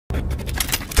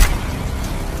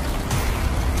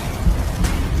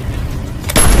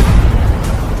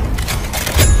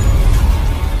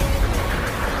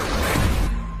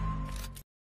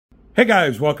Hey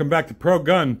guys, welcome back to Pro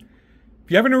Gun.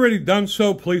 If you haven't already done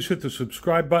so, please hit the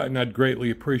subscribe button. I'd greatly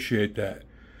appreciate that.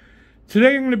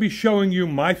 Today I'm going to be showing you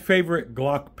my favorite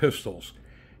Glock pistols.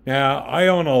 Now, I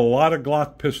own a lot of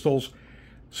Glock pistols,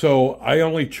 so I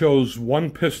only chose one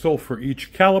pistol for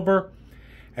each caliber,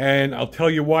 and I'll tell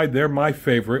you why they're my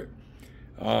favorite.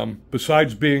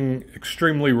 Besides being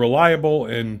extremely reliable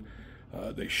and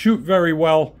they shoot very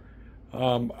well,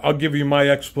 I'll give you my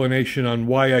explanation on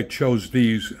why I chose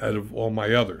these out of all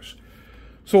my others.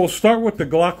 So we'll start with the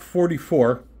Glock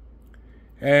 44.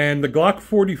 And the Glock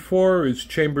 44 is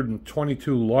chambered in .22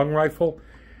 long rifle.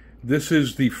 This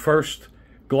is the first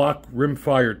Glock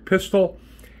rim-fired pistol.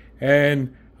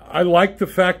 And I like the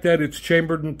fact that it's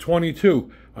chambered in .22.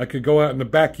 I could go out in the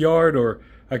backyard or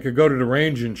I could go to the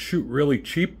range and shoot really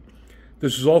cheap.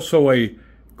 This is also a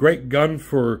great gun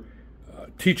for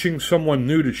teaching someone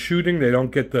new to shooting. They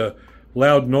don't get the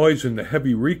loud noise and the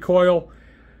heavy recoil.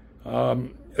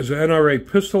 As an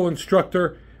NRA pistol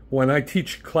instructor, when I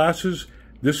teach classes,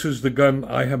 this is the gun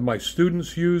I have my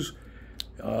students use.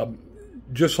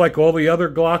 Just like all the other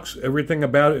Glocks, everything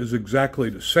about it is exactly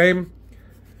the same.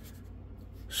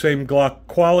 Same Glock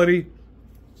quality.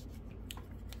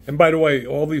 And by the way,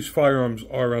 all these firearms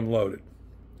are unloaded.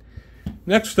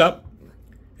 Next up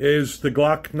is the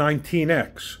Glock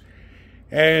 19X.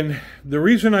 And the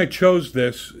reason I chose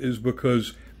this is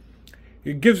because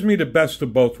it gives me the best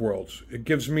of both worlds. It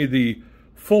gives me the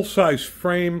full-size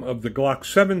frame of the Glock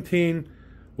 17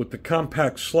 with the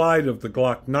compact slide of the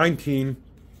Glock 19.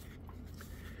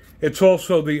 It's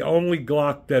also the only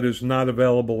Glock that is not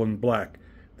available in black.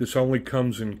 This only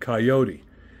comes in Coyote.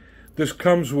 This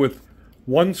comes with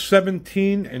one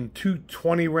 17 and two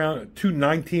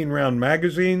 19-round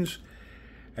magazines.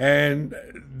 And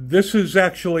this is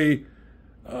actually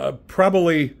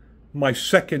probably my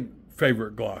second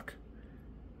favorite Glock.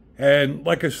 And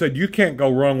like I said, you can't go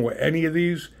wrong with any of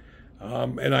these.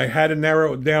 And I had to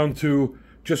narrow it down to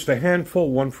just a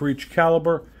handful, one for each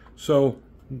caliber. So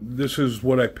this is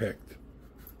what I picked.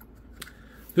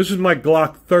 This is my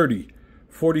Glock 30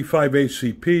 45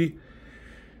 ACP.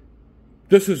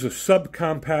 This is a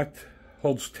subcompact,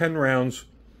 holds 10 rounds.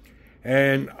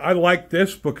 And I like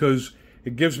this because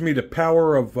it gives me the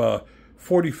power of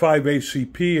 45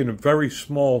 ACP in a very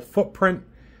small footprint.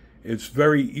 It's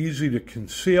very easy to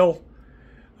conceal.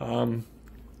 10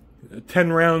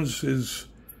 rounds is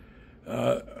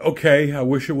okay. I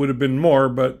wish it would have been more,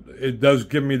 but it does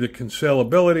give me the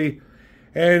concealability,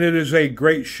 and it is a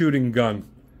great shooting gun.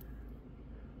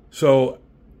 So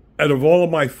out of all of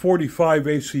my 45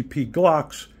 ACP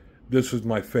Glocks, this is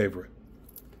my favorite.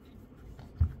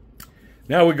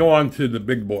 Now we go on to the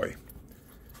big boy.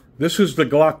 This is the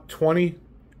Glock 20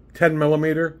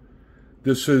 10mm.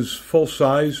 This is full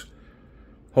size,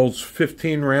 holds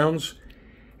 15 rounds.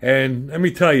 And let me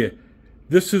tell you,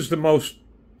 this is the most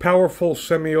powerful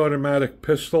semi-automatic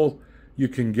pistol you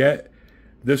can get.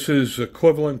 This is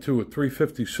equivalent to a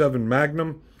 .357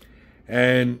 Magnum.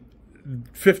 And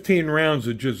 15 rounds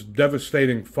of just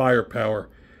devastating firepower.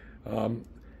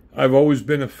 I've always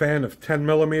been a fan of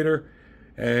 10mm.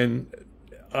 And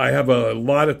I have a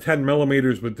lot of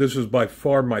 10mm, but this is by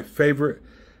far my favorite.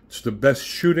 It's the best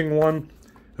shooting one.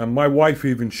 And my wife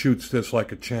even shoots this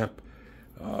like a champ.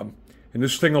 And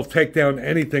this thing will take down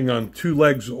anything on 2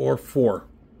 legs or 4.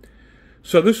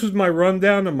 So this is my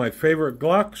rundown of my favorite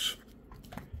Glocks.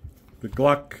 The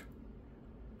Glock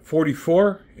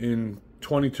 44 in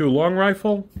 .22 long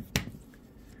rifle.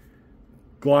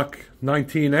 Glock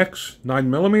 19X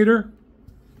 9mm.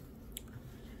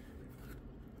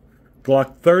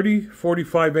 Glock 30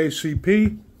 45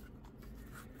 ACP.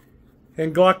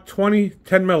 And Glock 20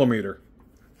 10mm.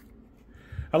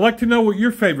 I'd like to know what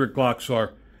your favorite Glocks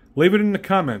are. Leave it in the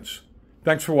comments.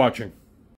 Thanks for watching.